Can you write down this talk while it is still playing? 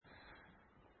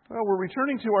Well, we're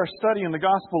returning to our study in the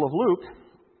Gospel of Luke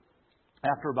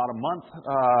after about a month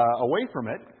away from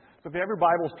it. So if you have your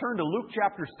Bibles, turn to Luke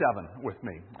chapter 7 with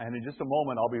me. And in just a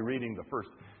moment, I'll be reading the first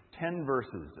 10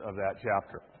 verses of that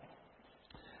chapter.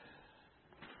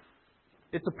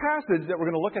 It's a passage that we're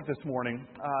going to look at this morning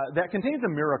that contains a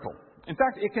miracle. In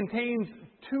fact, it contains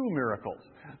two miracles.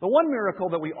 The one miracle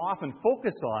that we often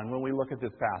focus on when we look at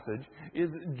this passage is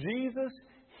Jesus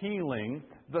healing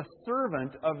the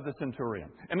servant of the centurion.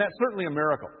 And that's certainly a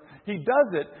miracle. He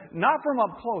does it not from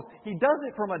up close. He does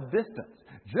it from a distance.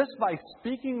 Just by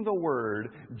speaking the word,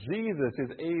 Jesus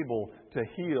is able to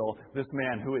heal this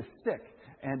man who is sick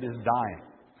and is dying.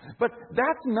 But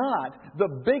that's not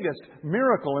the biggest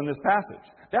miracle in this passage.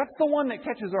 That's the one that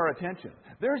catches our attention.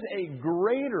 There's a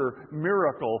greater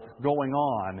miracle going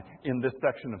on in this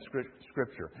section of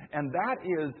Scripture. And that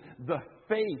is the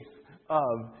faith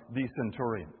of the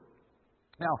centurion.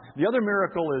 Now, the other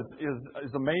miracle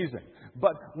is amazing.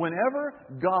 But whenever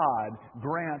God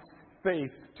grants faith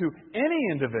to any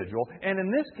individual, and in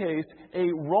this case,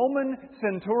 a Roman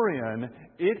centurion,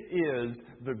 it is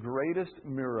the greatest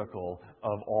miracle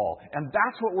of all. And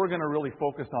that's what we're going to really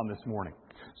focus on this morning.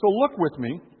 So look with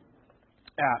me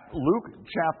at Luke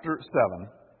chapter 7,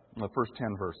 the first 10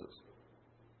 verses.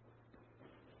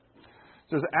 It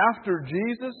says, "After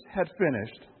Jesus had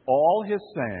finished all his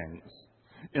sayings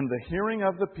in the hearing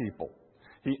of the people,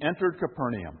 he entered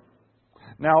Capernaum.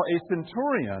 Now a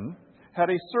centurion had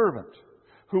a servant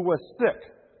who was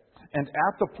sick and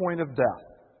at the point of death,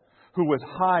 who was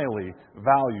highly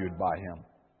valued by him.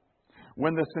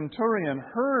 When the centurion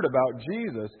heard about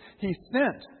Jesus, he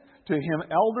sent to him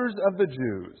elders of the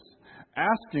Jews,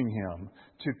 asking him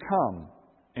to come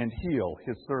and heal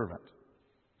his servant.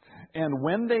 And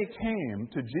when they came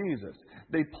to Jesus,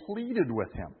 they pleaded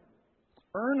with him,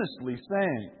 earnestly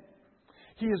saying,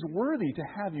 'He is worthy to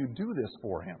have you do this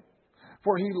for him,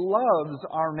 for he loves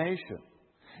our nation,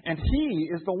 and he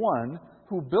is the one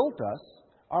who built us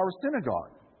our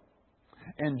synagogue.'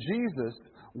 And Jesus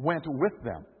went with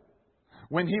them.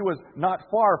 When he was not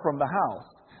far from the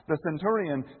house, the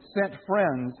centurion sent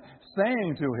friends,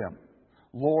 saying to him,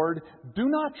 'Lord, do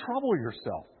not trouble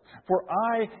yourself, for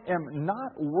I am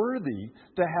not worthy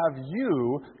to have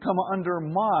you come under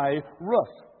my roof.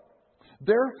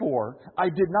 Therefore, I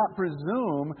did not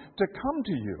presume to come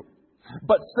to you.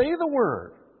 But say the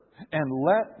word, and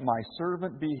let my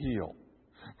servant be healed.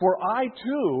 For I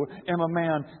too am a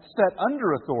man set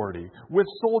under authority, with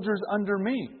soldiers under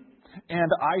me.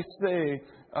 And I say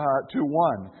to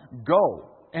one,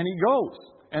 go, and he goes.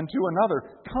 And to another,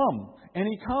 come, and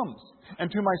he comes.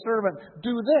 And to my servant,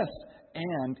 do this,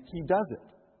 and he does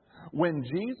it.' When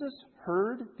Jesus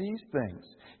heard these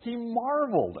things, he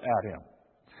marveled at him.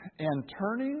 And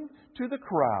turning to the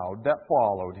crowd that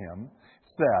followed him,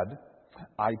 said,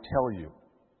 'I tell you,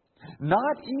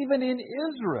 not even in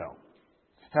Israel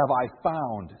have I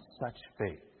found such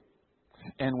faith.'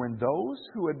 And when those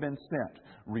who had been sent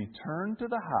returned to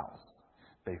the house,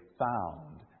 they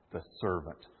found the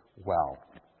servant well."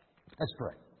 Let's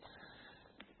pray.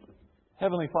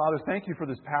 Heavenly Father, thank you for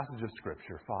this passage of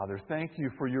Scripture, Father. Thank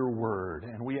you for your word,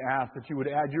 and we ask that you would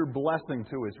add your blessing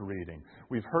to its reading.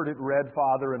 We've heard it read,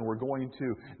 Father, and we're going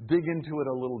to dig into it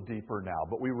a little deeper now,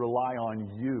 but we rely on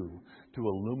you to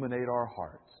illuminate our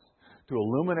hearts, to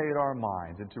illuminate our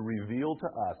minds, and to reveal to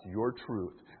us your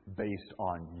truth based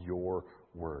on your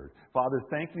word. Father,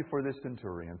 thank you for this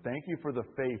centurion. Thank you for the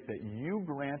faith that you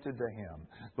granted to him,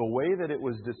 the way that it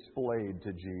was displayed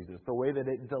to Jesus, the way that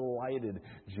it delighted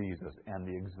Jesus, and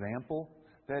the example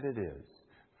that it is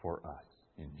for us.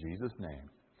 In Jesus' name,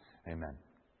 amen.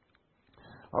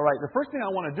 All right, the first thing I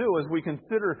want to do as we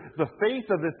consider the faith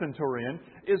of this centurion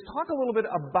is talk a little bit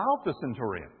about the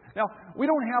centurion. Now, we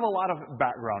don't have a lot of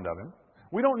background of him.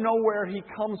 We don't know where he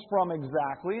comes from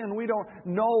exactly, and we don't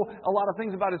know a lot of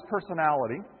things about his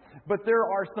personality. But there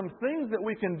are some things that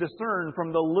we can discern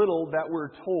from the little that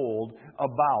we're told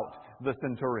about the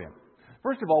centurion.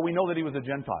 First of all, we know that he was a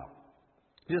Gentile.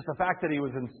 Just the fact that he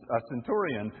was a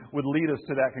centurion would lead us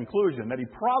to that conclusion, that he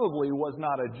probably was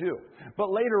not a Jew. But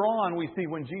later on, we see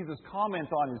when Jesus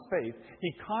comments on his faith,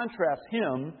 he contrasts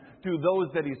him to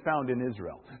those that he's found in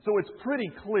Israel. So it's pretty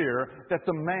clear that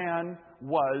the man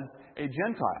was a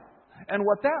Gentile. And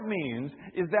what that means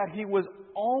is that he was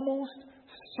almost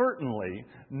certainly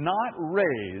not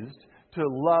raised to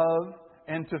love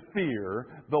and to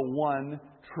fear the one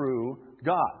true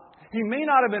God. He may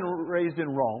not have been raised in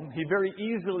Rome. He very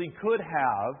easily could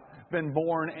have been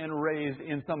born and raised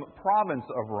in some province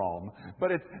of Rome, but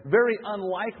it's very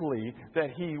unlikely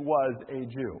that he was a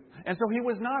Jew. And so he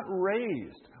was not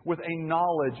raised with a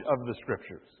knowledge of the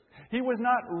Scriptures. He was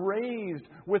not raised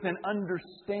with an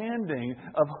understanding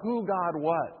of who God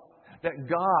was. That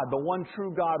God, the one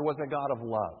true God, was a God of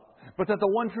love. But that the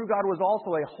one true God was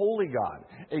also a holy God,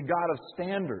 a God of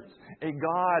standards, a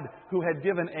God who had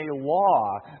given a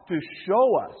law to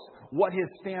show us what His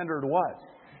standard was.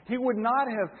 He would not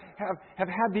have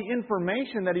had the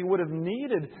information that he would have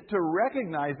needed to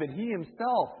recognize that he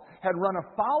himself had run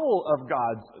afoul of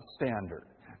God's standard,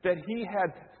 that he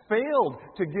had failed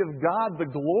to give God the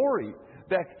glory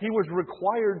that He was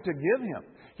required to give Him.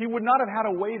 He would not have had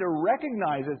a way to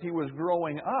recognize as he was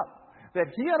growing up that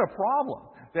he had a problem,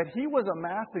 that he was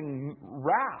amassing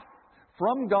wrath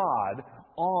from God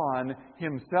on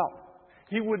himself.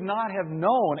 He would not have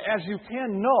known, as you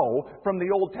can know from the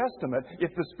Old Testament,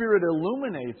 if the Spirit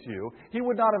illuminates you, he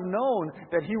would not have known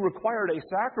that he required a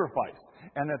sacrifice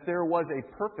and that there was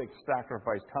a perfect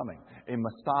sacrifice coming, a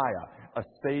Messiah, a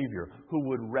Savior who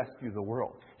would rescue the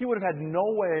world. He would have had no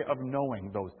way of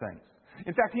knowing those things.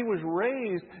 In fact, he was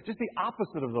raised just the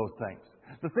opposite of those things.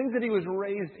 The things that he was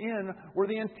raised in were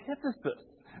the antithesis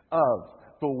of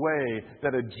the way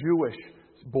that a Jewish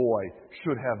boy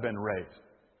should have been raised.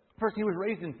 First, he was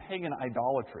raised in pagan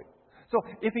idolatry. So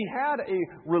if he had a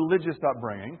religious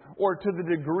upbringing, or to the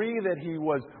degree that he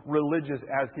was religious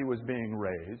as he was being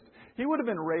raised, he would have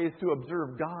been raised to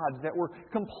observe gods that were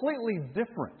completely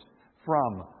different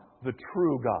from the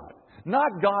true God.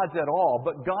 Not gods at all,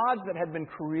 but gods that had been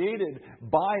created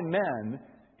by men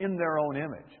in their own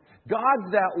image.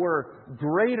 Gods that were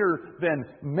greater than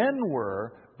men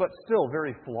were, but still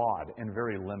very flawed and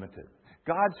very limited.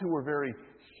 Gods who were very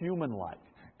human-like.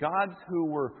 Gods who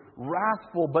were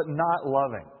wrathful but not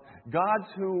loving.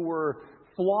 Gods who were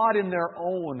flawed in their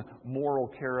own moral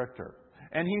character.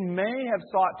 And he may have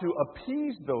sought to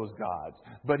appease those gods,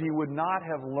 but he would not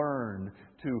have learned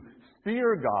to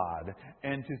fear God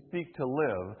and to seek to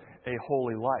live a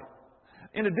holy life.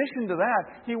 In addition to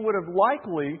that, he would have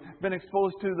likely been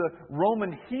exposed to the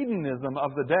Roman hedonism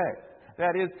of the day.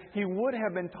 That is, he would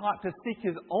have been taught to seek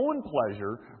his own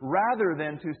pleasure rather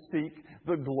than to seek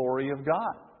the glory of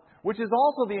God, which is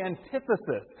also the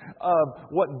antithesis of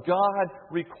what God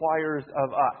requires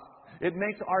of us. It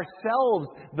makes ourselves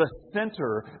the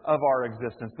center of our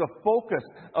existence, the focus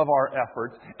of our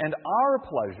efforts, and our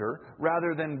pleasure,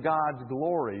 rather than God's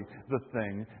glory, the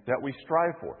thing that we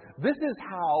strive for. This is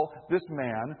how this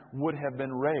man would have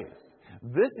been raised.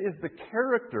 This is the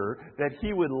character that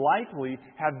he would likely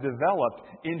have developed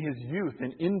in his youth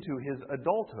and into his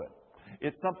adulthood.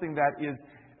 It's something that is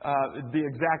the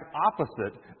exact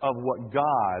opposite of what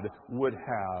God would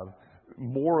have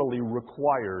morally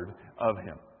required of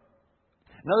him.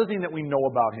 Another thing that we know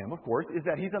about him, of course, is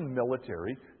that he's a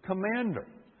military commander.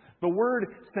 The word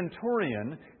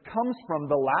centurion comes from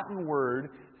the Latin word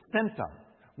centum,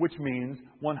 which means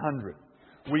 100.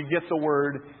 We get the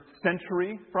word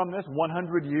century from this,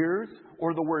 100 years,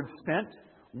 or the word cent,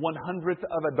 1/100th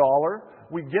of a dollar,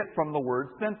 we get from the word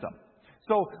centum.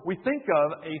 So we think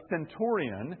of a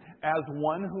centurion as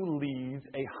one who leads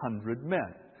 100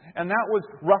 men. And that was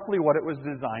roughly what it was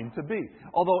designed to be.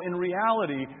 Although in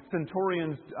reality,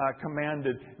 centurions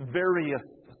commanded various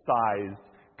sized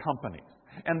companies.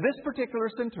 And this particular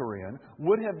centurion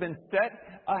would have been set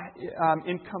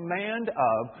in command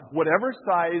of whatever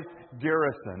size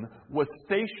garrison was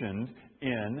stationed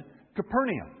in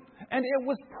Capernaum. And it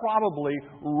was probably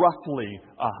roughly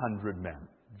 100 men,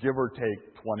 give or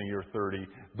take 20 or 30.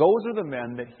 Those are the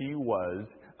men that he was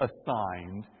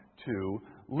assigned to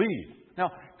lead. Now,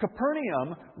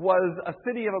 Capernaum was a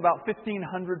city of about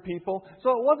 1,500 people, so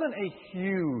it wasn't a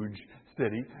huge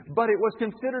city, but it was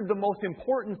considered the most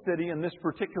important city in this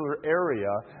particular area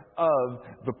of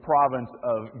the province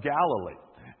of Galilee.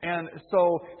 And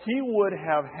so he would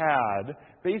have had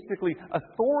basically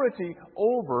authority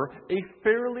over a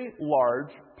fairly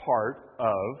large part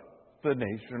of the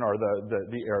nation or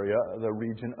the area, the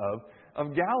region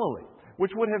of Galilee,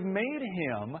 which would have made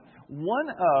him one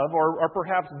of, or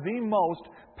perhaps the most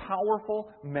powerful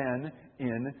men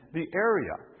in the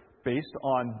area, based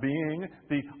on being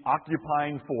the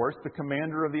occupying force, the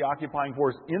commander of the occupying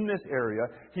force in this area.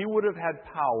 He would have had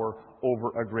power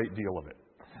over a great deal of it.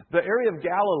 The area of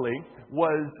Galilee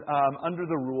was under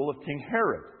the rule of King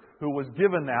Herod, who was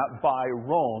given that by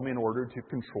Rome in order to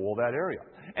control that area.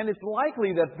 And it's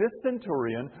likely that this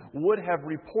centurion would have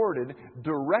reported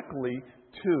directly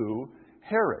to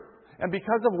Herod. And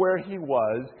because of where he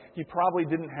was, he probably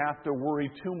didn't have to worry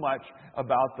too much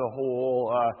about the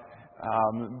whole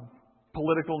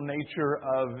political nature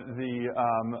of the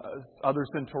other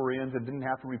centurions and didn't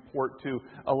have to report to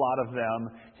a lot of them.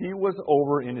 He was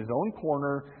over in his own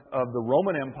corner of the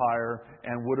Roman Empire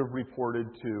and would have reported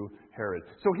to Herod.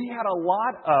 So he had a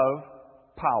lot of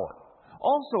power.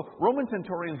 Also, Roman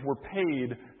centurions were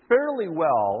paid fairly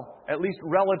well, at least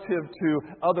relative to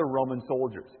other Roman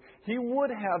soldiers. He would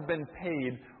have been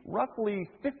paid roughly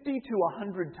 50 to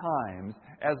 100 times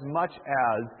as much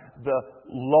as the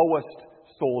lowest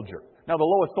soldier. Now, the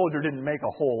lowest soldier didn't make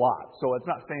a whole lot, so it's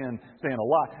not saying a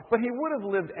lot, but he would have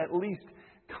lived at least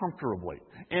comfortably,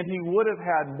 and he would have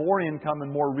had more income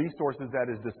and more resources at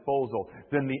his disposal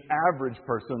than the average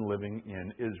person living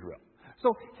in Israel.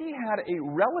 So he had a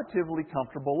relatively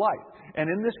comfortable life. And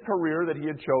in this career that he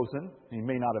had chosen, he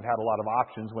may not have had a lot of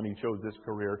options when he chose this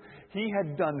career, he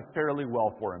had done fairly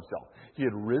well for himself. He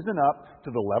had risen up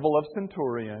to the level of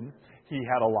centurion. He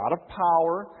had a lot of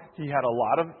power. He had a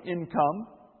lot of income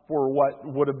for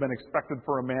what would have been expected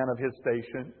for a man of his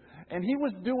station. And he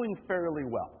was doing fairly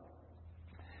well.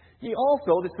 He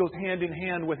also, this goes hand in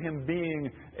hand with him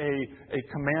being a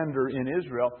commander in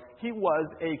Israel, he was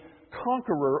a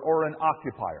conqueror or an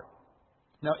occupier.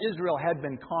 Now, Israel had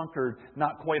been conquered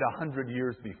not quite 100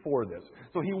 years before this.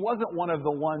 So he wasn't one of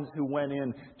the ones who went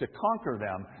in to conquer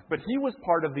them, but he was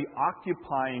part of the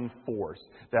occupying force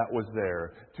that was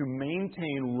there to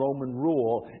maintain Roman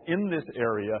rule in this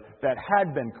area that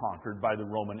had been conquered by the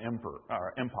Roman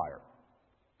Empire.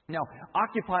 Now,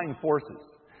 occupying forces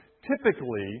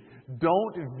typically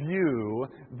don't view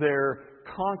the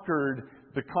conquered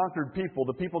people,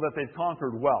 the people that they've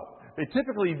conquered, well. They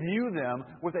typically view them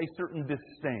with a certain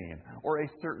disdain or a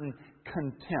certain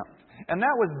contempt. And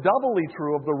that was doubly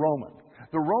true of the Romans.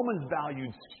 The Romans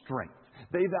valued strength.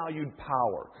 They valued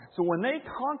power. So when they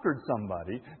conquered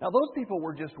somebody, now those people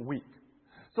were just weak.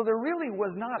 So there really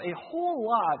was not a whole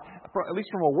lot, at least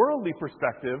from a worldly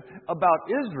perspective, about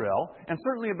Israel, and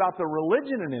certainly about the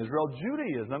religion in Israel,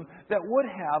 Judaism, that would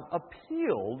have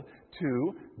appealed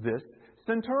to this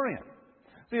centurion.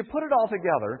 So you put it all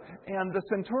together, and the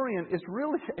centurion is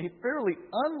really a fairly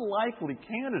unlikely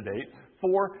candidate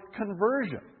for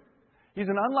conversion. He's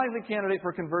an unlikely candidate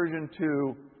for conversion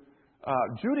to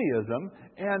Judaism,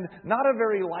 and not a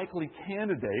very likely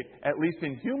candidate, at least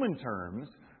in human terms,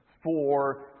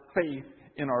 for faith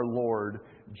in our Lord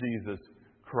Jesus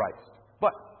Christ.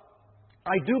 But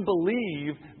I do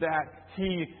believe that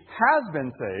he has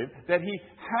been saved, that he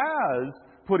has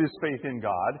put his faith in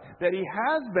God, that he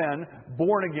has been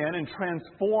born again and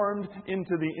transformed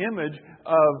into the image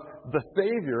of the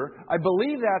Savior. I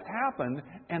believe that's happened,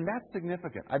 and that's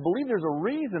significant. I believe there's a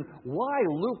reason why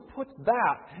Luke puts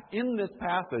that in this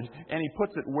passage, and he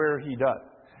puts it where he does.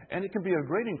 And it can be a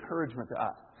great encouragement to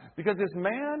us. Because this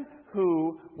man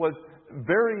who was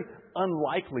very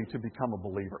unlikely to become a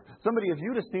believer. Somebody, if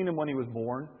you'd have seen him when he was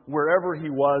born, wherever he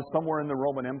was, somewhere in the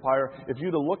Roman Empire, if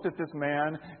you'd have looked at this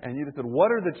man and you'd have said,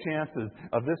 what are the chances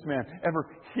of this man ever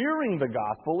hearing the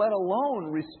gospel, let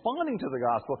alone responding to the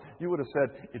gospel, you would have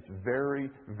said, it's very,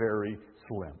 very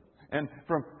slim. And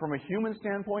from a human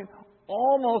standpoint,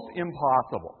 almost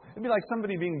impossible. It'd be like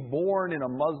somebody being born in a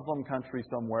Muslim country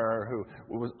somewhere who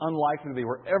was unlikely they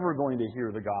were ever going to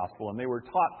hear the gospel, and they were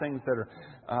taught things that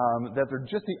are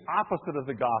just the opposite of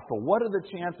the gospel. What are the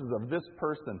chances of this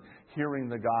person hearing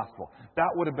the gospel? That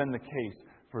would have been the case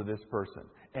for this person.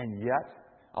 And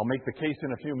yet, I'll make the case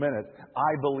in a few minutes,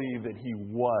 I believe that he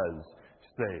was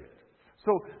saved.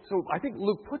 So I think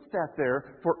Luke puts that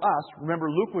there for us. Remember,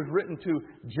 Luke was written to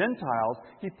Gentiles.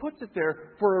 He puts it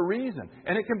there for a reason.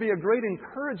 And it can be a great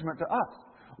encouragement to us.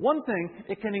 One thing,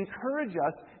 it can encourage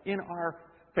us in our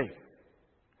faith.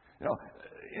 You know,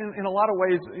 in a lot of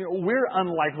ways, we're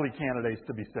unlikely candidates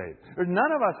to be saved. There's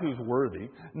none of us who's worthy.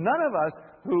 None of us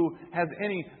who has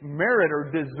any merit or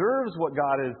deserves what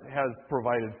God has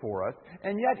provided for us.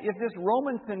 And yet, if this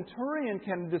Roman centurion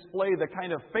can display the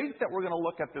kind of faith that we're going to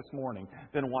look at this morning,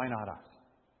 then why not us?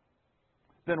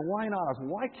 Then why not us?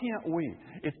 Why can't we?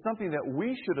 It's something that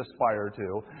we should aspire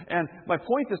to. And my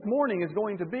point this morning is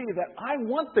going to be that I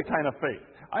want the kind of faith.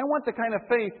 I want the kind of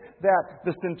faith that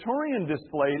the centurion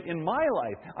displayed in my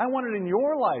life. I want it in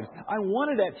your lives. I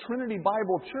want it at Trinity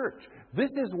Bible Church.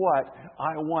 This is what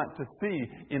I want to see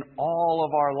in all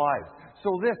of our lives.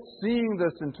 So seeing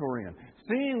the centurion,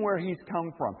 seeing where he's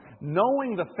come from,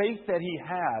 knowing the faith that he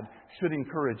had should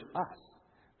encourage us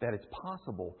that it's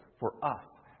possible for us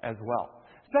as well.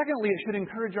 Secondly, it should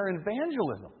encourage our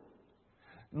evangelism.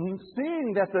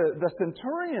 Seeing that the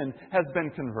centurion has been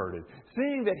converted,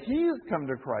 seeing that he's come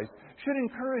to Christ, should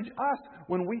encourage us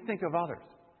when we think of others.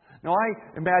 Now,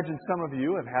 I imagine some of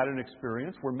you have had an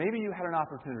experience where maybe you had an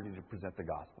opportunity to present the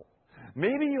gospel.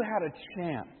 Maybe you had a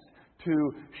chance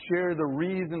to share the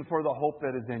reason for the hope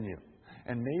that is in you.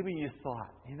 And maybe you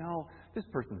thought, this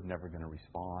person's never going to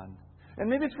respond. And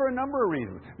maybe it's for a number of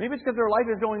reasons. Maybe it's because their life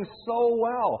is going so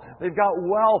well. They've got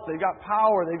wealth, they've got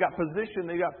power, they've got position,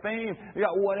 they've got fame, they've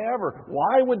got whatever.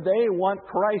 Why would they want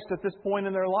Christ at this point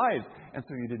in their lives? And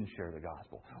so you didn't share the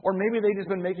gospel. Or maybe they've just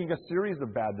been making a series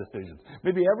of bad decisions.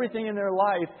 Maybe everything in their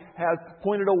life has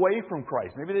pointed away from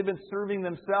Christ. Maybe they've been serving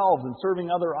themselves and serving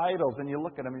other idols. And you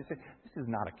look at them and you say, this is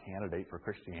not a candidate for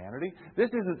Christianity. This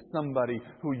isn't somebody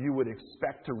who you would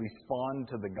expect to respond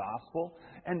to the gospel.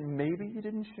 And maybe you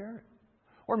didn't share it.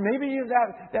 Or maybe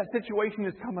that situation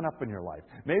is coming up in your life.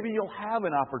 Maybe you'll have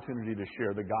an opportunity to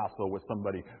share the gospel with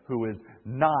somebody who is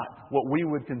not what we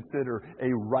would consider a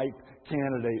ripe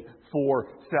candidate for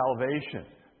salvation.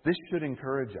 This should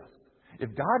encourage us.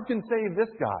 If God can save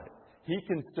this guy, He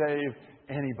can save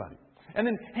anybody. And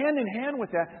then hand in hand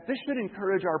with that, this should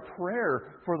encourage our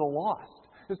prayer for the lost.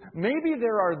 Because maybe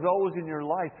there are those in your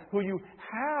life who you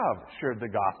have shared the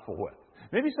gospel with.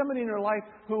 Maybe somebody in your life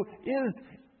who is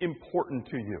important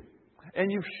to you.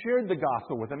 And you've shared the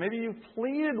gospel with them. Maybe you've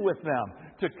pleaded with them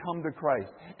to come to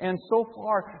Christ. And so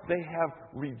far, they have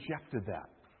rejected that.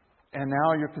 And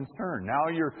now you're concerned. Now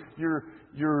you're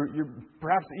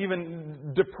perhaps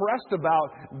even depressed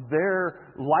about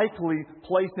their likely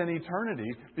place in eternity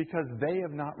because they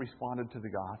have not responded to the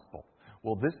gospel.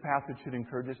 Well, this passage should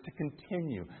encourage us to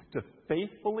continue to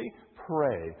faithfully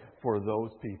pray for those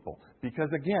people. Because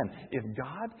again, if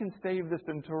God can save the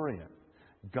centurion,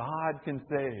 God can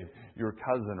save your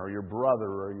cousin or your brother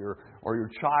or your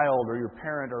child or your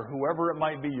parent or whoever it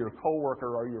might be, your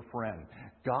coworker or your friend.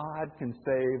 God can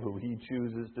save who He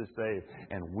chooses to save,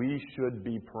 and we should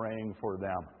be praying for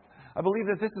them. I believe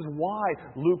that this is why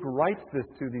Luke writes this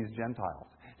to these Gentiles.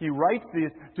 He writes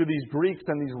this to these Greeks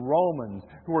and these Romans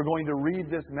who are going to read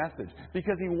this message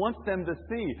because he wants them to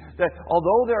see that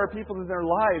although there are people in their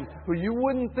lives who you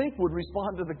wouldn't think would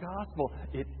respond to the gospel,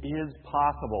 it is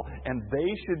possible. And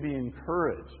they should be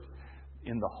encouraged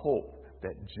in the hope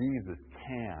that Jesus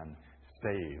can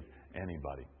save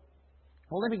anybody.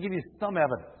 Well, let me give you some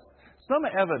evidence. Some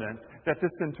evidence that this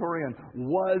centurion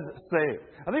was saved.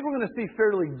 I think we're going to see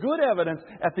fairly good evidence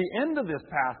at the end of this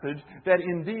passage that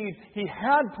indeed he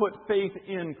had put faith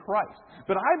in Christ.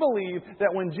 But I believe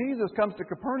that when Jesus comes to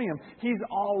Capernaum, he's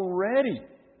already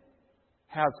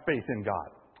has faith in God.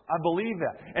 I believe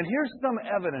that. And here's some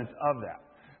evidence of that.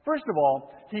 First of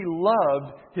all, he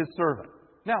loved his servant.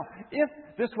 Now, if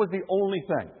this was the only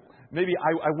thing, maybe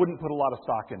I wouldn't put a lot of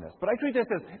stock in this. But I treat this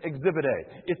as Exhibit A.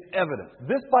 It's evidence.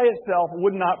 This by itself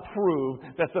would not prove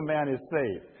that the man is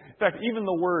saved. In fact, even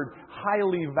the word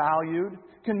highly valued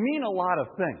can mean a lot of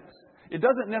things. It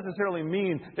doesn't necessarily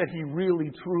mean that he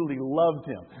really, truly loved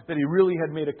him, that he really had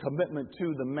made a commitment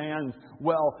to the man's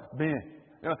well-being.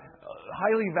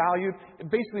 Highly valued, it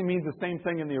basically means the same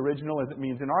thing in the original as it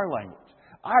means in our language.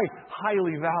 I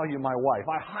highly value my wife.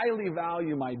 I highly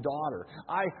value my daughter.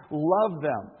 I love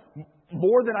them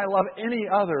more than I love any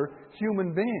other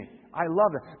human being. I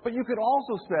love them. But you could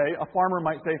also say, a farmer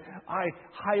might say, I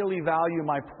highly value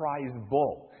my prize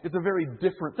bull. It's a very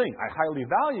different thing. I highly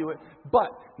value it, but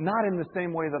not in the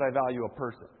same way that I value a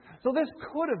person. So this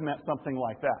could have meant something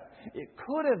like that. It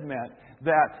could have meant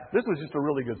that this was just a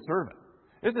really good servant.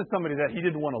 This is somebody that he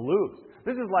didn't want to lose.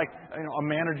 This is like a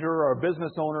manager or a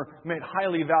business owner may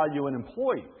highly value an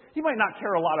employee. He might not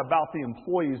care a lot about the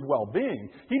employee's well-being.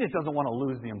 He just doesn't want to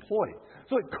lose the employee.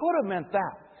 So it could have meant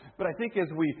that. But I think as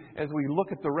we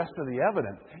look at the rest of the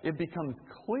evidence, it becomes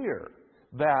clear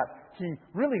that he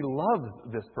really loves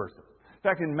this person. In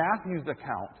fact, in Matthew's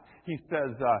account, he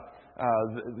says,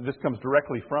 this comes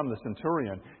directly from the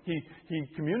centurion, he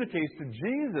communicates to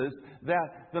Jesus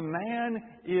that the man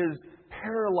is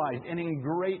paralyzed and in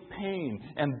great pain.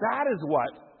 And that is what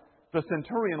the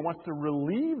centurion wants to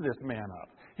relieve this man of.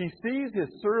 He sees his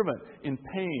servant in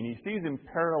pain. He sees him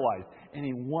paralyzed, and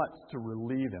he wants to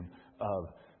relieve him of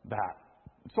that.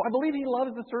 So I believe he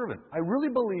loves the servant. I really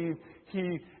believe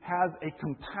he has a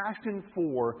compassion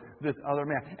for this other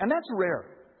man. And that's rare.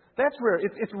 That's rare.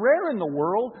 It's rare in the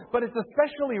world, but it's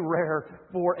especially rare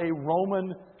for a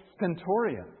Roman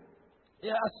centurion.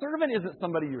 Yeah, a servant isn't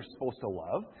somebody you're supposed to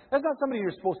love. That's not somebody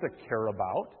you're supposed to care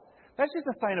about. That's just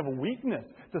a sign of weakness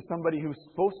to somebody who's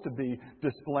supposed to be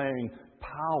displaying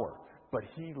power. But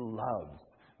he loves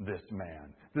this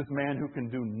man who can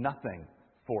do nothing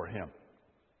for him.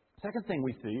 Second thing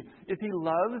we see is he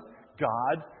loves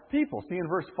God's people. See in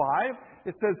verse 5,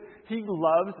 it says he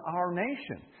loves our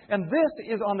nation. And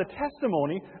this is on the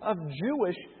testimony of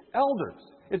Jewish elders.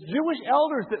 It's Jewish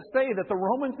elders that say that the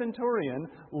Roman centurion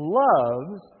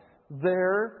loves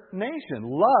their nation,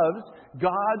 loves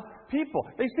God's people.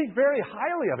 They speak very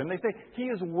highly of him. They say, he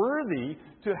is worthy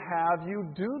to have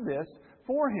you do this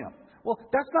for him. Well,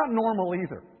 that's not normal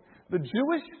either. The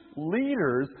Jewish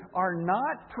leaders are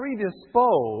not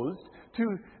predisposed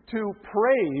to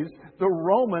praise the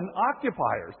Roman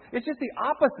occupiers. It's just the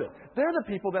opposite. They're the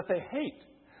people that they hate.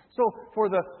 So for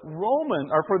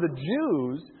the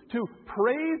Jews to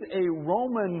praise a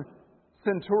Roman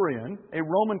centurion, a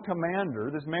Roman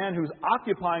commander, this man who's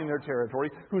occupying their territory,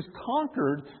 who's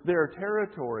conquered their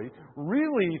territory,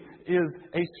 really is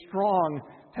a strong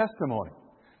testimony.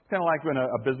 It's kind of like when a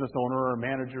business owner or a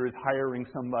manager is hiring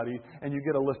somebody and you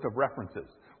get a list of references.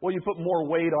 Well, you put more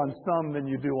weight on some than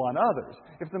you do on others.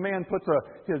 If the man puts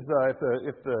if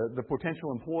the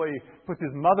potential employee puts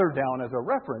his mother down as a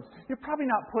reference, you're probably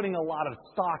not putting a lot of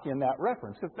stock in that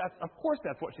reference, because of course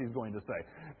that's what she's going to say.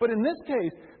 But in this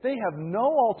case, they have no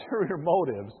ulterior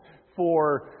motives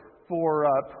for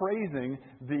praising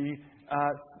the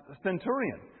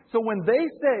centurion. So when they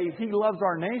say he loves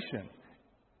our nation,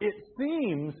 it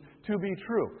seems to be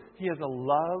true. He has a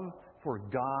love for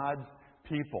God's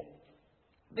people.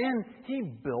 Then he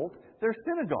built their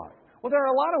synagogue. Well, there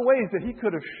are a lot of ways that he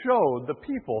could have showed the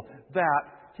people that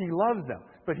he loves them.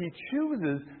 But he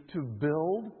chooses to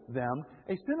build them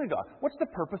a synagogue. What's the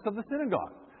purpose of the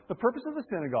synagogue? The purpose of the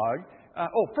synagogue,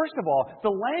 first of all,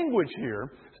 the language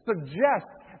here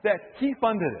suggests that he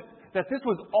funded it. That this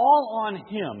was all on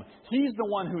him. He's the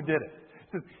one who did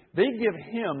it. They give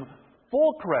him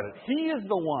full credit. He is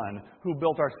the one who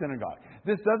built our synagogue.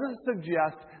 This doesn't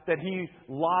suggest that he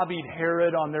lobbied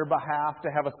Herod on their behalf to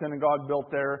have a synagogue built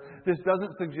there. This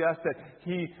doesn't suggest that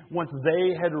once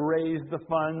they had raised the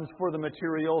funds for the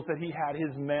materials, that he had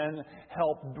his men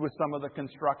help with some of the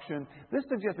construction. This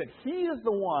suggests that he is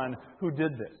the one who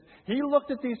did this. He looked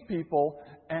at these people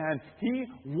and he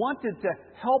wanted to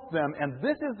help them, and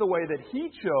this is the way that he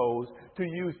chose to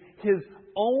use his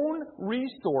own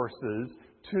resources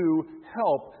to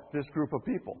help this group of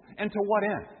people. And to what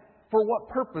end? For what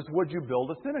purpose would you build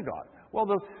a synagogue? Well,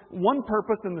 the one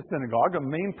purpose in the synagogue, a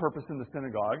main purpose in the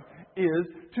synagogue, is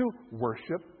to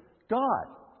worship God.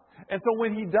 And so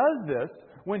when he does this,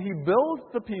 when he builds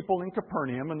the people in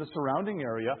Capernaum and the surrounding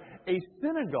area a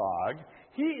synagogue,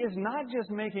 he is not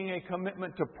just making a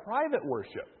commitment to private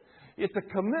worship. It's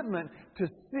a commitment to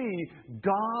see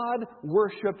God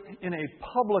worshipped in a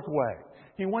public way.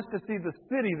 He wants to see the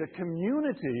city, the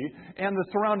community, and the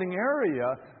surrounding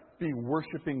area be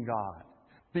worshiping God,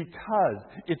 because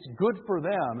it's good for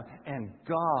them and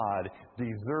God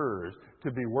deserves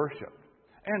to be worshipped.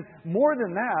 And more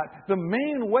than that, the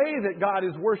main way that God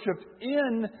is worshipped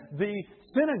in the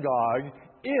synagogue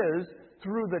is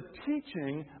through the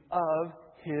teaching of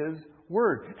His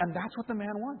Word. And that's what the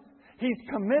man wants. He's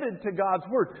committed to God's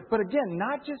Word. But again,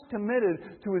 not just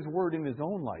committed to His Word in his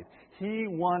own life. He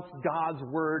wants God's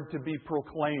Word to be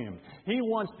proclaimed. He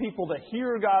wants people to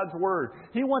hear God's Word.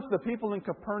 He wants the people in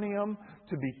Capernaum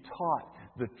to be taught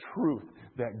the truth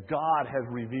that God has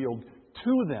revealed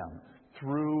to them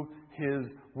through His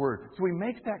Word. So he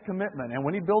makes that commitment. And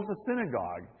when he builds a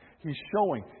synagogue, he's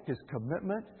showing his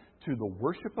commitment to the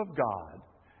worship of God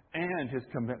and his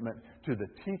commitment to the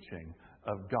teaching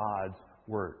of God's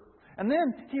Word. And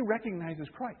then he recognizes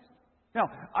Christ. Now,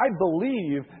 I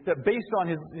believe that based on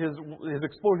his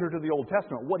exposure to the Old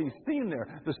Testament, what he's seen there,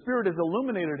 the Spirit has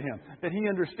illuminated him, that he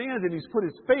understands and he's put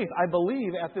his faith, I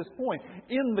believe, at this point,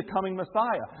 in the coming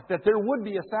Messiah, that there would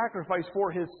be a sacrifice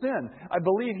for his sin. I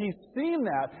believe he's seen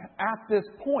that at this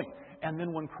point. And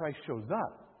then when Christ shows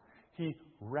up, he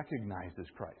recognizes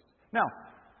Christ. Now,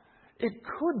 it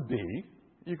could be,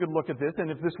 you could look at this, and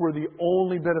if this were the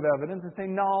only bit of evidence, and say,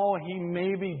 no, he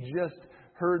maybe just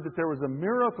heard that there was a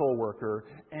miracle worker,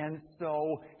 and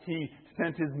so he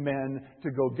sent his men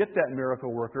to go get that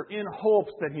miracle worker in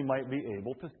hopes that he might be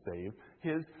able to save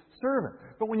his servant.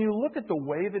 But when you look at the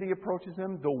way that he approaches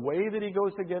him, the way that he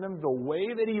goes to get him, the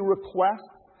way that he requests,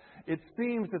 it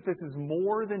seems that this is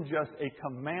more than just a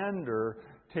commander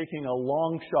taking a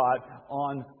long shot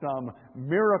on some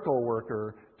miracle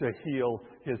worker to heal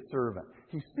his servant.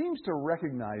 He seems to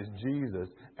recognize Jesus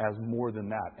as more than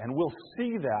that. And we'll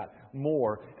see that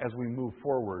more as we move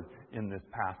forward in this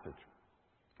passage.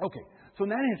 Okay, so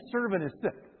now his servant is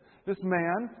sick. This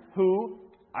man who,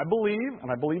 I believe,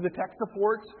 and I believe the text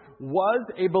supports, was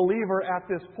a believer at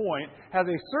this point, has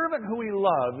a servant who he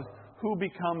loves who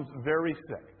becomes very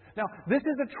sick. Now, this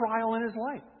is a trial in his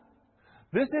life.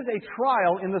 This is a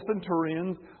trial in the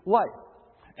centurion's life.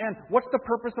 And what's the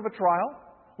purpose of a trial?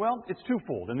 Well, it's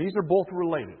twofold, and these are both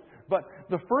related. But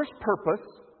the first purpose,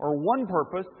 or one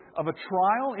purpose, of a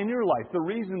trial in your life, the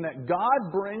reason that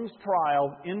God brings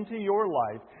trials into your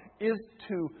life, is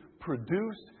to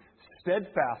produce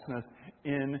steadfastness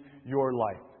in your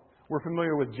life. We're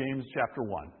familiar with James chapter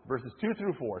 1, verses 2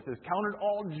 through 4. It says, "Count it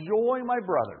all joy, my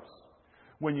brothers,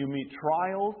 when you meet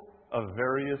trials of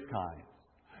various kinds.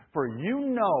 For you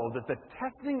know that the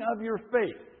testing of your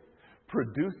faith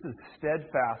produces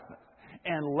steadfastness.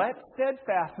 And let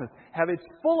steadfastness have its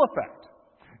full effect,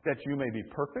 that you may be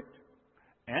perfect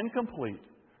and complete,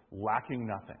 lacking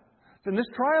nothing." And this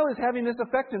trial is having this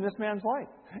effect in this man's life.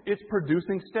 It's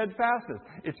producing steadfastness.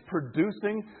 It's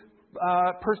producing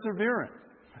perseverance.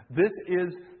 This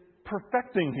is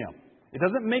perfecting him. It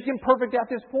doesn't make him perfect at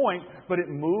this point, but it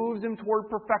moves him toward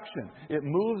perfection. It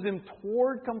moves him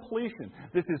toward completion.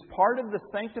 This is part of the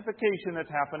sanctification that's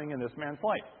happening in this man's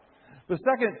life. The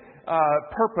second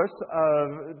purpose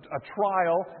of a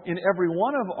trial in every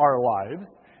one of our lives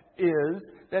is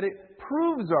that it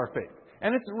proves our faith.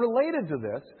 And it's related to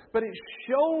this, but it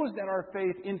shows that our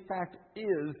faith, in fact,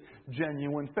 is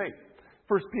genuine faith.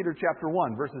 1 Peter chapter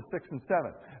 1, verses 6 and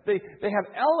 7. It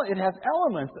has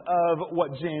elements of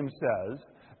what James says,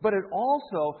 but it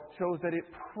also shows that it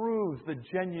proves the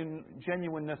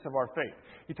genuineness of our faith.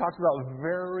 He talks about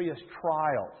various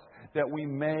trials that we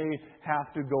may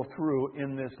have to go through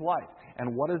in this life.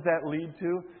 And what does that lead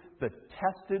to? The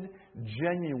tested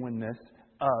genuineness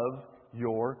of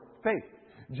your faith.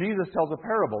 Jesus tells a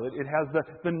parable. It has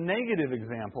the negative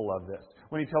example of this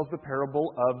when he tells the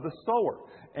parable of the sower.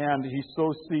 And he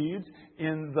sows seeds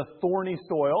in the thorny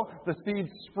soil. The seeds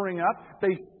spring up.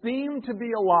 They seem to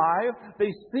be alive.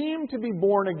 They seem to be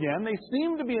born again. They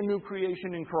seem to be a new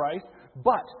creation in Christ.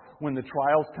 But when the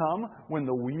trials come, when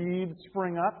the weeds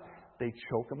spring up, they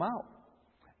choke them out.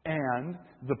 And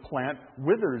the plant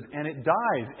withers and it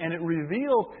dies. And it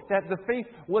reveals that the faith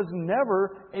was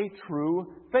never a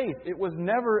true faith. It was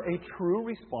never a true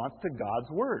response to God's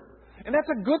Word. And that's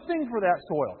a good thing for that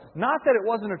soil. Not that it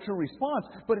wasn't a true response,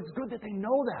 but it's good that they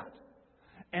know that.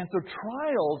 And so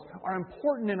trials are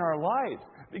important in our lives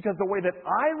because the way that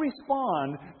I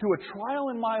respond to a trial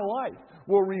in my life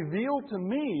will reveal to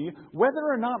me whether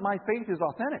or not my faith is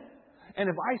authentic. And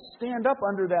if I stand up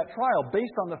under that trial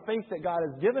based on the faith that God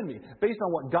has given me, based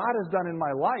on what God has done in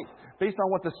my life, based on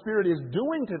what the Spirit is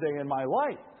doing today in my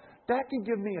life, that can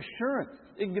give me assurance.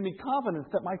 It can give me confidence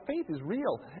that my faith is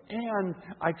real and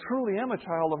I truly am a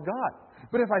child of God.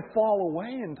 But if I fall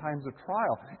away in times of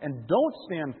trial and don't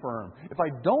stand firm, if I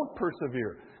don't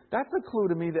persevere, that's a clue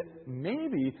to me that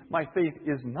maybe my faith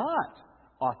is not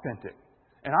authentic.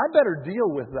 And I better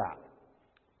deal with that.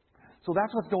 So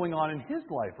that's what's going on in his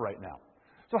life right now.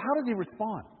 So how does he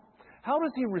respond? How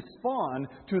does he respond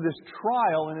to this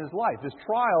trial in his life? This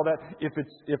trial that, if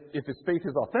his faith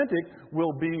is authentic,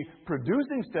 will be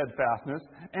producing steadfastness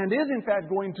and is in fact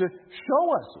going to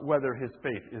show us whether his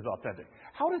faith is authentic.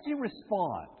 How does he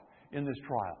respond in this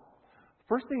trial?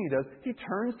 First thing he does, he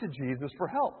turns to Jesus for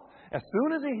help. As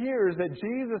soon as he hears that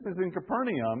Jesus is in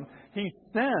Capernaum, he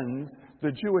sends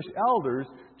the Jewish elders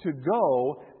to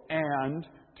go and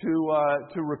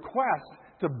to request,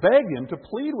 to beg him, to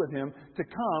plead with him to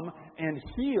come and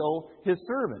heal his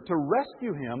servant, to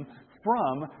rescue him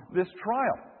from this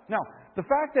trial. Now, the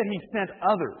fact that he sent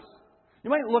others, you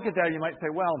might look at that and you might say,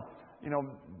 well,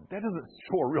 that doesn't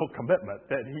show a real commitment,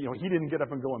 that he didn't get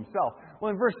up and go himself. Well,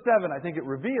 in verse 7, I think it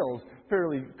reveals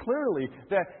fairly clearly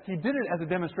that he did it as a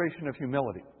demonstration of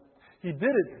humility. He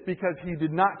did it because he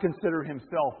did not consider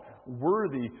himself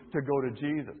worthy to go to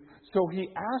Jesus. So he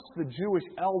asked the Jewish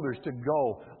elders to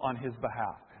go on his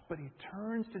behalf. But he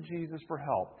turns to Jesus for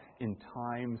help in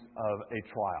times of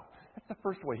a trial. That's the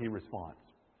first way he responds.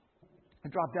 I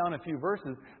drop down a few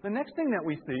verses. The next thing that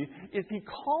we see is he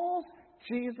calls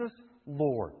Jesus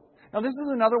Lord. Now, this is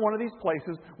another one of these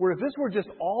places where if this were just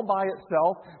all by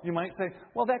itself, you might say,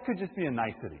 well, that could just be a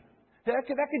nicety. That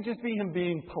could just be him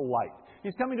being polite.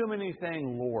 He's coming to him and he's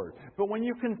saying, Lord. But when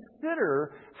you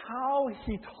consider how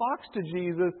he talks to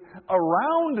Jesus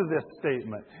around this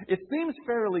statement, it seems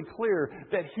fairly clear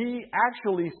that he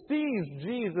actually sees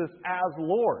Jesus as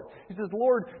Lord. He says,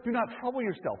 Lord, do not trouble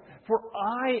yourself, for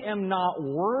I am not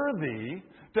worthy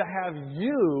to have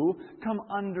you come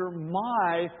under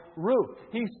my roof.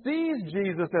 He sees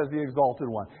Jesus as the exalted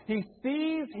one. He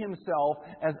sees himself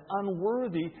as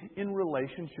unworthy in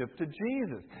relationship to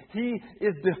Jesus. He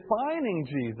is defining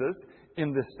Jesus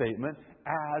in this statement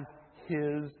as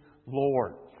his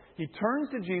Lord. He turns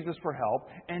to Jesus for help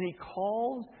and he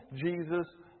calls Jesus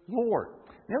Lord.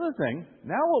 The other thing,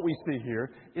 now what we see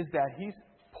here is that he's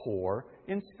poor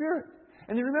in spirit.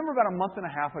 And you remember about a month and a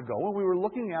half ago when we were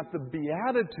looking at the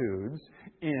Beatitudes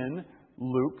in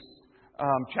Luke's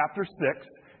chapter 6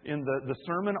 in the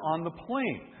Sermon on the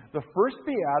Plain. The first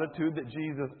Beatitude that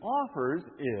Jesus offers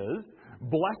is,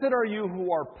 Blessed are you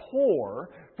who are poor,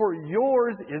 for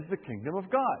yours is the kingdom of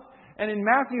God. And in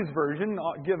Matthew's version,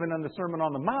 given in the Sermon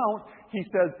on the Mount, he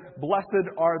says, "Blessed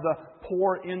are the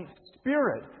poor in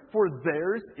spirit, for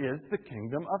theirs is the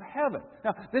kingdom of heaven."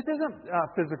 Now, this isn't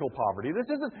physical poverty. This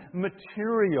isn't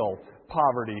material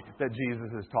poverty that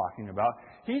Jesus is talking about.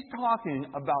 He's talking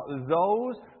about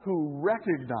those who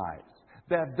recognize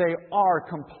that they are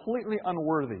completely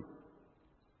unworthy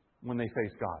when they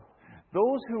face God.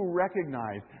 Those who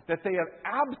recognize that they have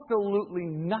absolutely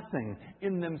nothing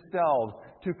in themselves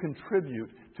to contribute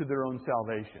to their own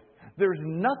salvation. There's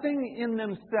nothing in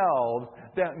themselves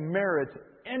that merits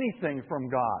anything from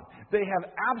God. They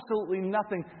have absolutely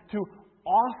nothing to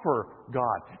offer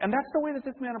God. And that's the way that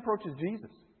this man approaches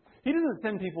Jesus. He doesn't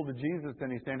send people to Jesus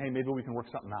and he's saying, "Hey, maybe we can work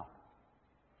something out."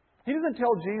 He doesn't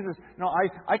tell Jesus, "No,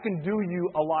 I can do you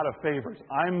a lot of favors.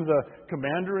 I'm the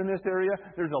commander in this area.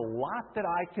 There's a lot that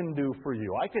I can do for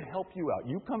you. I could help you out.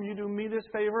 You come, you do me this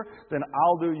favor, then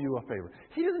I'll do you a favor."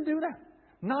 He doesn't do that.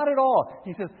 Not at all.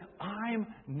 He says, "I'm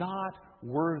not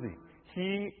worthy."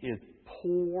 He is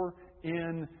poor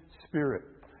in spirit.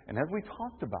 And as we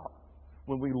talked about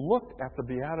when we looked at the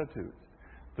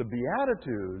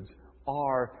Beatitudes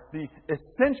are the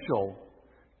essential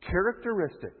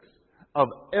characteristics of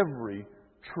every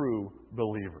true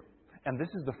believer. And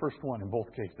this is the first one in both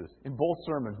cases. In both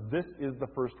sermons, this is the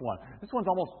first one. This one's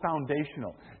almost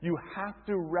foundational. You have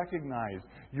to recognize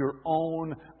your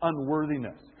own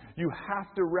unworthiness. You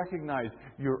have to recognize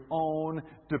your own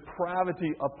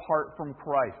depravity apart from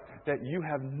Christ, that you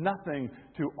have nothing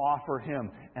to offer Him.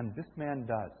 And this man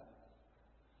does.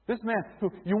 This man, who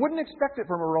you wouldn't expect it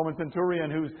from a Roman centurion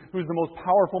who's the most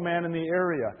powerful man in the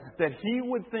area, that he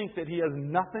would think that he has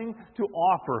nothing to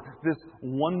offer this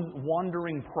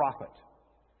wandering prophet.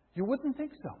 You wouldn't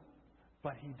think so,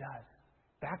 but he does.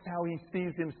 That's how he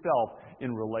sees himself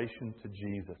in relation to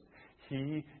Jesus.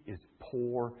 He is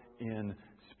poor in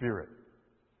spirit.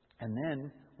 And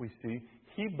then we see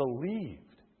he believed.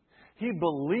 He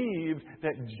believed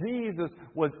that Jesus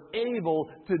was able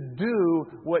to do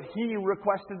what he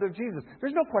requested of Jesus.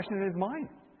 There's no question in his mind.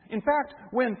 In fact,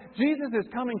 when Jesus is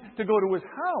coming to go to his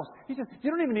house, he says, "You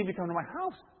don't even need to come to my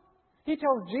house." He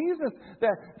tells Jesus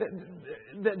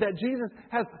that Jesus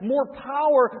has more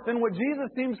power than what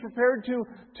Jesus seems prepared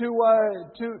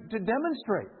to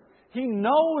demonstrate. He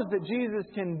knows that Jesus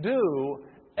can do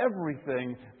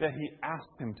everything that he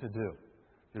asked him to do.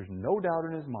 There's no doubt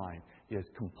in his mind. He has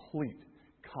complete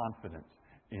confidence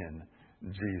in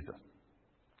Jesus.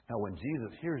 Now, when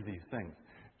Jesus hears these things,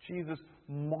 Jesus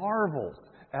marvels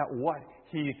at what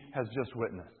he has just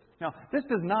witnessed. Now, this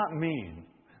does not mean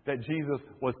that Jesus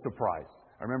was surprised.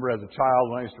 I remember as a child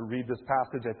when I used to read this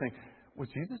passage, I think, was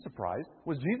Jesus surprised?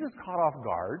 Was Jesus caught off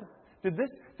guard? Did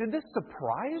this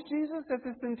surprise Jesus that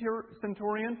this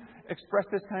centurion expressed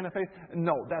this kind of faith?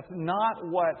 No, that's not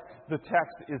what the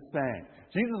text is saying.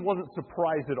 Jesus wasn't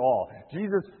surprised at all.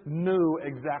 Jesus knew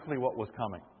exactly what was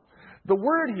coming. The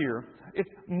word here, it's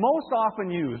most often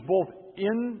used both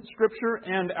in Scripture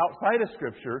and outside of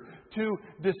Scripture to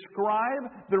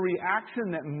describe the reaction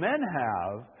that men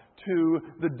have to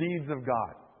the deeds of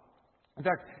God. In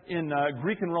fact, in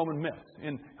Greek and Roman myths,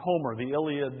 in Homer, the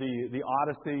Iliad, the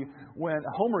Odyssey, when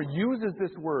Homer uses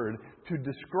this word to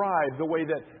describe the way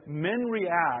that men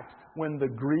react when the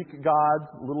Greek gods,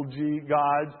 little g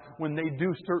gods, when they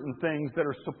do certain things that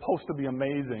are supposed to be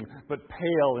amazing, but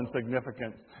pale in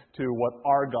significance to what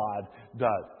our God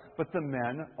does. But the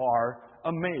men are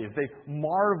amazed. They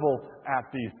marvel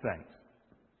at these things.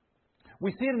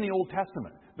 We see it in the Old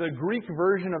Testament. The Greek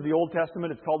version of the Old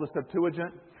Testament, it's called the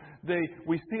Septuagint.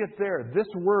 We see it there. This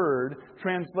word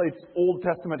translates Old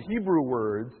Testament Hebrew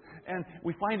words, and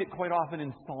we find it quite often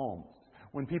in Psalms,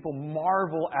 when people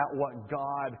marvel at what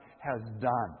God has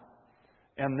done.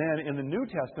 And then in the New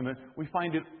Testament, we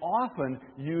find it often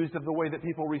used of the way that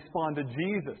people respond to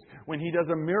Jesus. When He does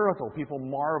a miracle, people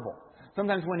marvel.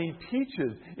 Sometimes when He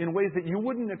teaches in ways that you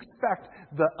wouldn't expect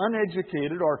the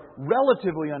uneducated or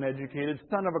relatively uneducated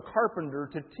son of a carpenter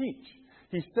to teach.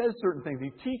 He says certain things. He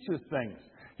teaches things.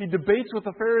 He debates with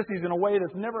the Pharisees in a way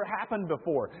that's never happened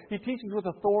before. He teaches with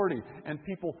authority, and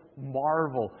people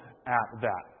marvel at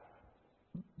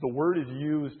that. The word is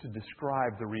used to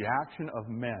describe the reaction of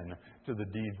men to the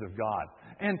deeds of God.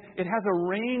 And it has a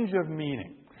range of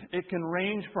meaning. It can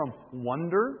range from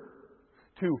wonder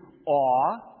to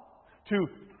awe to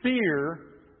fear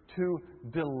to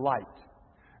delight.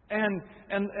 And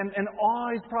awe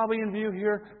is probably in view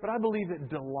here, but I believe that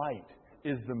delight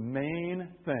is the main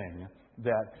thing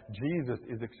that Jesus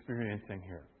is experiencing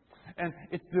here. And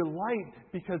it's delight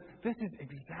because this is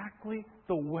exactly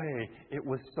the way it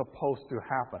was supposed to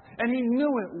happen. And He knew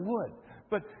it would.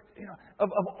 But of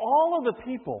all of the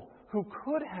people who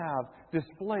could have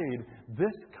displayed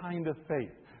this kind of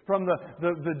faith. From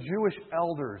the Jewish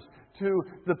elders to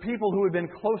the people who had been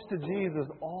close to Jesus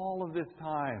all of this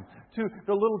time, to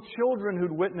the little children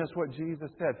who'd witnessed what Jesus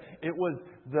said. It was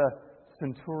the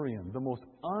centurion, the most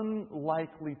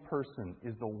unlikely person,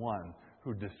 is the one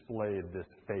who displayed this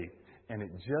faith. And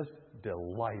it just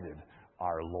delighted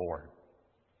our Lord.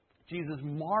 Jesus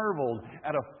marveled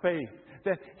at a faith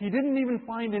that He didn't even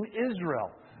find in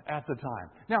Israel at the time.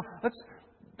 Now, let's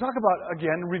talk about,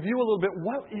 again, review a little bit,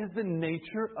 what is the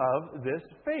nature of this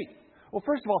faith? Well,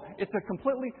 first of all, it's a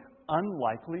completely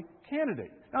unlikely candidate.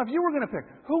 Now, if you were going to pick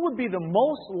who would be the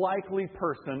most likely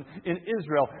person in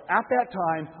Israel at that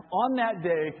time, on that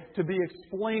day, to be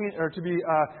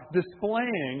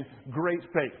displaying great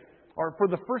faith, or for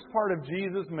the first part of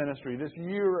Jesus' ministry, this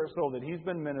year or so that He's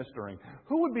been ministering,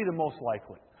 who would be the most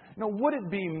likely? Would it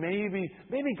be maybe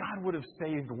God would have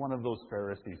saved one of those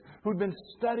Pharisees who'd been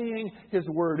studying His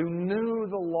Word, who knew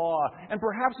the law, and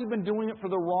perhaps he'd been doing it for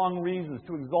the wrong reasons,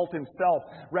 to exalt himself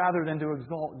rather than to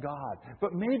exalt God.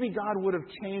 But maybe God would have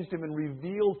changed him and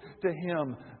revealed to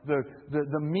him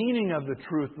the meaning of the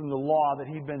truth and the law that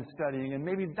he'd been studying, and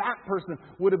maybe that person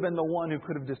would have been the one who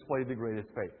could have displayed the greatest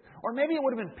faith. Or maybe it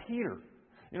would have been Peter,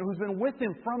 who's been with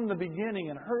Him from the beginning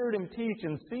and heard Him teach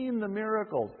and seen the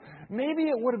miracles. Maybe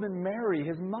it would have been Mary,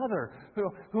 His mother,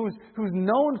 who's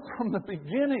known from the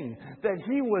beginning that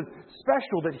He was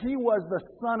special, that He was the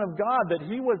Son of God, that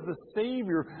He was the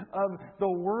Savior of the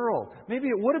world. Maybe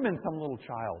it would have been some little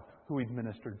child who He'd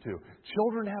ministered to.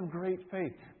 Children have great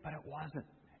faith, but it wasn't.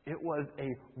 It was a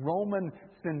Roman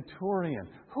centurion.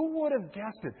 Who would have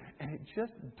guessed it? And it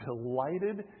just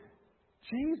delighted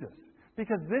Jesus.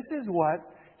 Because this is what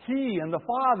He and the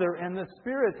Father and the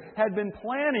Spirit had been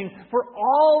planning for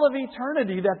all of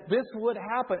eternity, that this would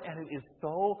happen. And it is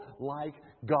so like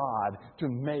God to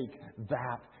make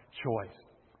that choice.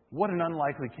 What an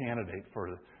unlikely candidate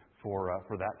for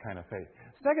that kind of faith.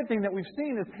 Second thing that we've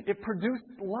seen is it produced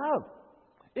love.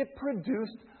 It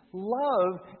produced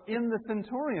love in the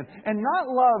centurion, and not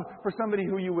love for somebody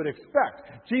who you would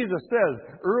expect. Jesus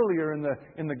says earlier in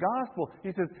the gospel, He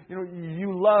says,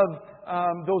 you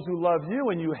love those who love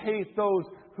you, and you hate those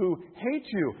who hate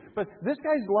you. But this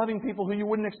guy's loving people who you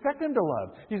wouldn't expect Him to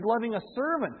love. He's loving a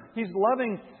servant. He's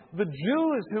loving the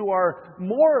Jews who are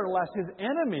more or less His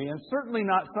enemy, and certainly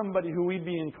not somebody who we'd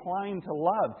be inclined to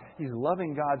love. He's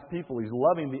loving God's people. He's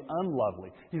loving the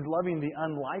unlovely. He's loving the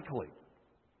unlikely.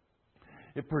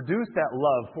 It produced that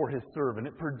love for His servant.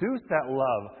 It produced that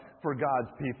love for God's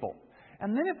people.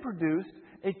 And then it produced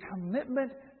a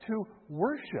commitment to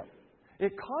worship.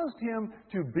 It caused him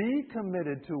to be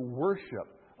committed to worship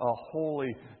a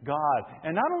holy God.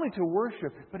 And not only to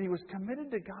worship, but he was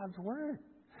committed to God's Word.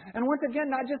 And once again,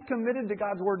 not just committed to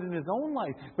God's Word in his own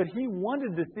life, but he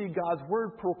wanted to see God's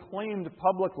Word proclaimed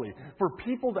publicly, for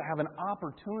people to have an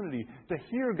opportunity to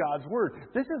hear God's Word.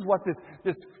 This is what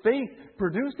this faith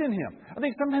produced in him. I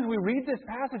think sometimes we read this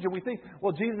passage and we think,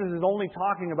 well, Jesus is only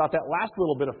talking about that last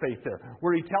little bit of faith there,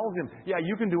 where He tells him, yeah,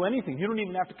 you can do anything. You don't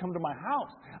even have to come to my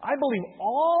house. I believe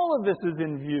all of this is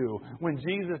in view when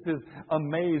Jesus is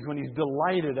amazed, when He's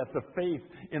delighted at the faith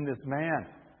in this man.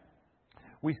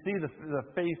 We see the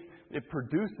faith it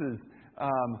produces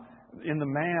in the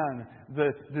man, the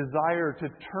desire to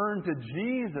turn to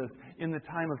Jesus in the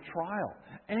time of trial.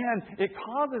 And it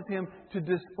causes him to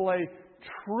display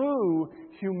true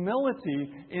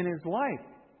humility in his life.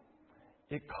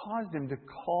 It caused him to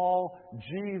call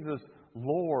Jesus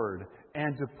Lord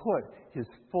and to put his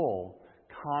full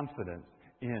confidence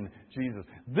in Jesus.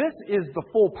 This is the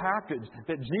full package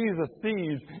that Jesus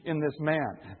sees in this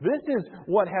man. This is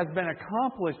what has been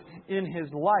accomplished in his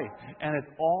life, and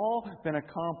it's all been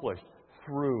accomplished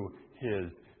through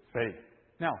his faith.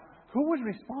 Now, who was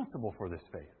responsible for this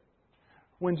faith?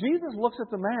 When Jesus looks at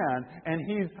the man and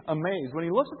he's amazed, when he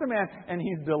looks at the man and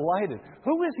he's delighted,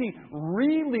 who is he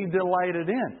really delighted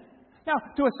in? Now,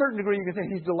 to a certain degree, you can say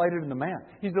he's delighted in the man.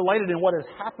 He's delighted in what has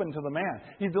happened to the man.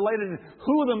 He's delighted in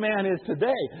who the man is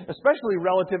today, especially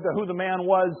relative to who the man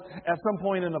was at some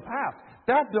point in the past.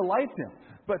 That delights him.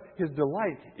 But his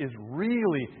delight is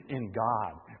really in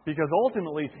God, because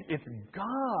ultimately it's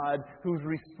God who's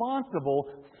responsible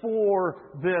for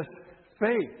this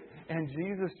faith. And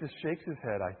Jesus just shakes his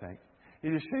head, I think. He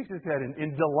just shakes his head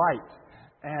in delight,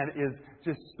 and is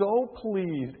just so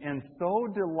pleased and so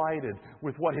delighted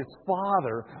with what his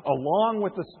Father, along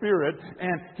with the Spirit,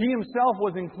 and he himself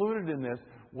was included in this,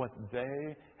 what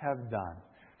they have done.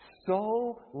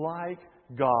 So like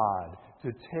God,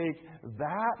 to take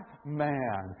that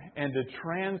man and to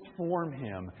transform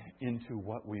him into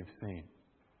what we've seen.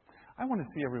 I want to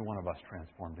see every one of us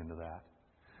transformed into that.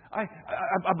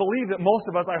 I believe that most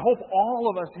of us, I hope all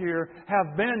of us here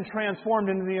have been transformed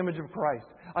into the image of Christ.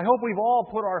 I hope we've all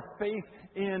put our faith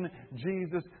in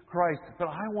Jesus Christ. But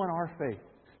I want our faith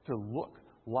to look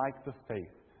like the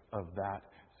faith of that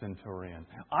centurion.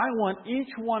 I want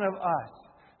each one of us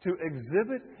to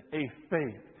exhibit a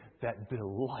faith that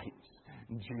delights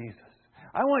Jesus.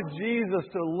 I want Jesus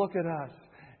to look at us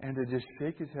and to just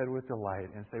shake His head with delight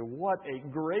and say, what a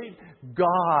great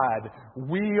God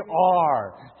we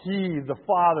are. He, the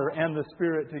Father, and the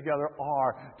Spirit together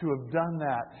are to have done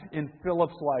that in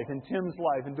Philip's life, in Tim's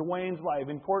life, in Dwayne's life,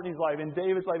 in Courtney's life, in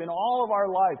David's life, in all of our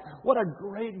lives. What a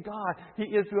great God He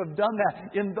is to have done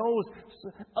that in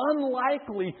those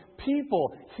unlikely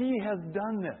people. He has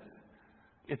done this.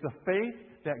 It's a faith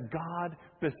that God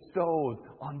bestows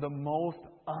on the most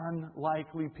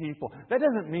unlikely people. That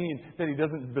doesn't mean that He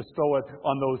doesn't bestow it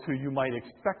on those who you might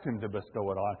expect Him to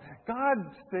bestow it on.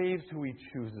 God saves who He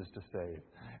chooses to save.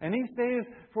 And He saves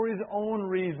for His own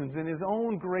reasons and His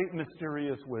own great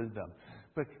mysterious wisdom.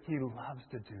 But He loves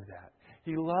to do that.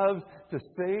 He loves to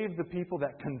save the people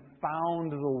that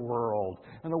confound the world.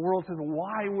 And the world says,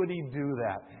 why would He do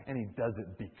that? And He does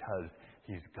it because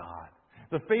He's God.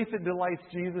 The faith that delights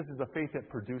Jesus is a faith that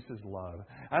produces love.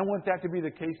 I want that to be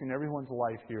the case in everyone's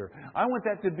life here. I want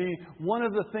that to be one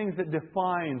of the things that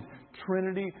defines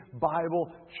Trinity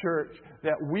Bible Church.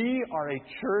 That we are a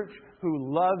church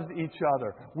who loves each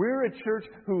other. We're a church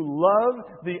who love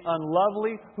the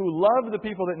unlovely, who love the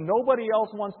people that nobody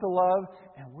else wants to love.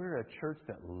 And we're a church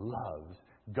that loves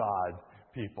God's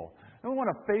people. And we want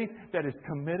a faith that is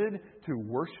committed to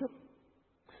worship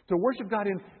God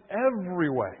in every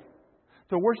way.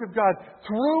 To worship God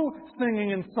through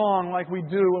singing and song like we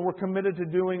do and we're committed to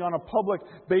doing on a public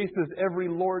basis every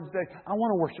Lord's Day. I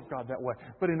want to worship God that way.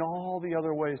 But in all the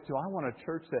other ways too. I want a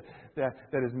church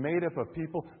that is made up of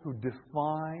people who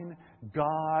define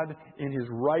God in His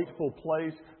rightful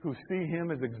place, who see Him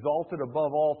as exalted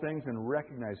above all things and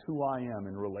recognize who I am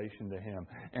in relation to Him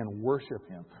and worship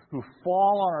Him, who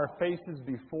fall on our faces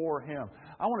before Him.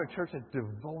 I want a church that's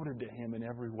devoted to Him in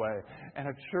every way, and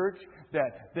a church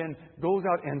that then goes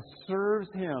out and serves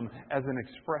Him as an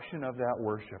expression of that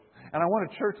worship. And I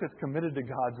want a church that's committed to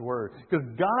God's Word, because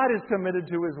God is committed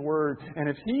to His Word, and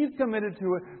if He's committed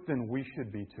to it, then we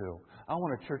should be too. I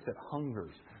want a church that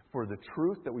hungers for the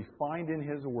truth that we find in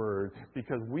His Word,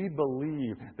 because we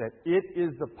believe that it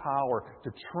is the power to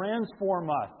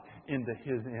transform us into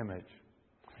His image.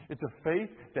 It's a faith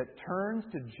that turns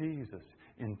to Jesus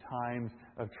in times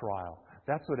of trial.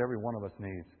 That's what every one of us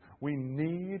needs. We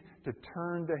need to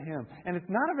turn to Him. And it's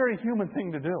not a very human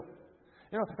thing to do.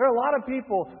 You know, there are a lot of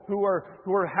people who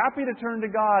are happy to turn to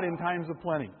God in times of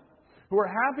plenty, who are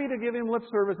happy to give Him lip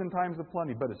service in times of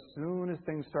plenty, but as soon as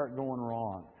things start going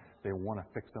wrong, they want to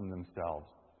fix them themselves.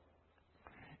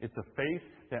 It's a faith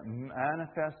that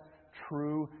manifests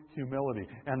true humility.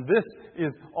 And this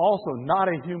is also not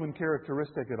a human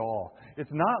characteristic at all. It's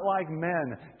not like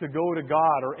men to go to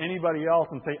God or anybody else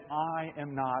and say, I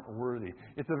am not worthy.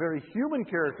 It's a very human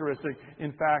characteristic,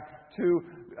 in fact, to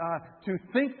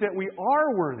think that we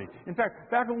are worthy. In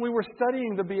fact, back when we were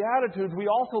studying the Beatitudes, we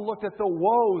also looked at the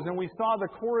woes, and we saw the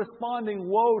corresponding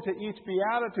woe to each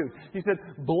Beatitude. He said,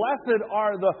 blessed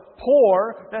are the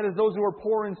poor, that is those who are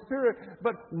poor in spirit,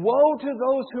 but woe to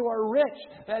those who are rich,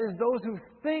 that is those who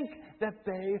think that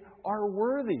they are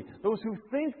worthy, those who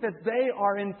think that they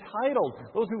are entitled,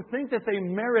 those who think that they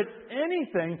merit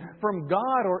anything from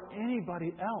God or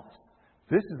anybody else.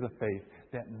 This is a faith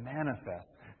that manifests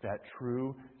that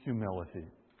true humility.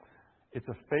 It's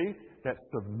a faith that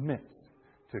submits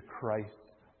to Christ's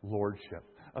lordship,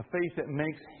 a faith that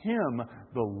makes Him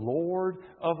the Lord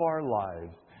of our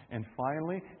lives. And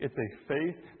finally, it's a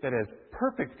faith that has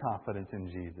perfect confidence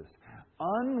in Jesus,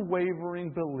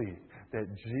 unwavering belief that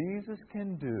Jesus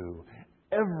can do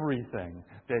everything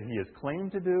that He has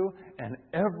claimed to do and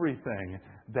everything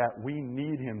that we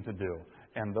need Him to do.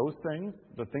 And those things,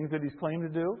 the things that He's claimed to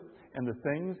do and the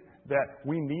things that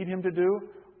we need Him to do,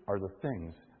 are the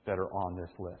things that are on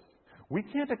this list. We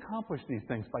can't accomplish these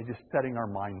things by just setting our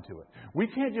mind to it. We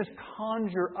can't just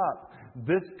conjure up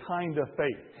this kind of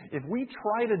faith. If we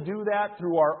try to do that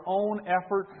through our own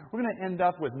effort, we're going to end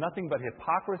up with nothing but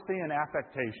hypocrisy and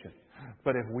affectation.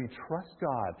 But if we trust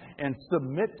God and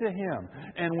submit to Him,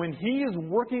 and when He is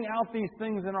working out these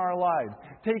things in our lives,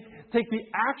 take the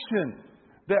action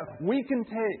that we can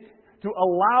take to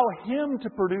allow Him to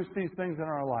produce these things in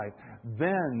our life,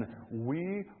 then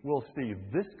we will see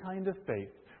this kind of faith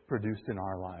produced in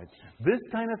our lives. This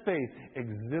kind of faith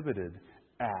exhibited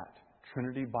at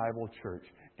Trinity Bible Church,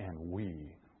 and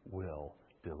we will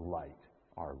delight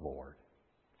our Lord.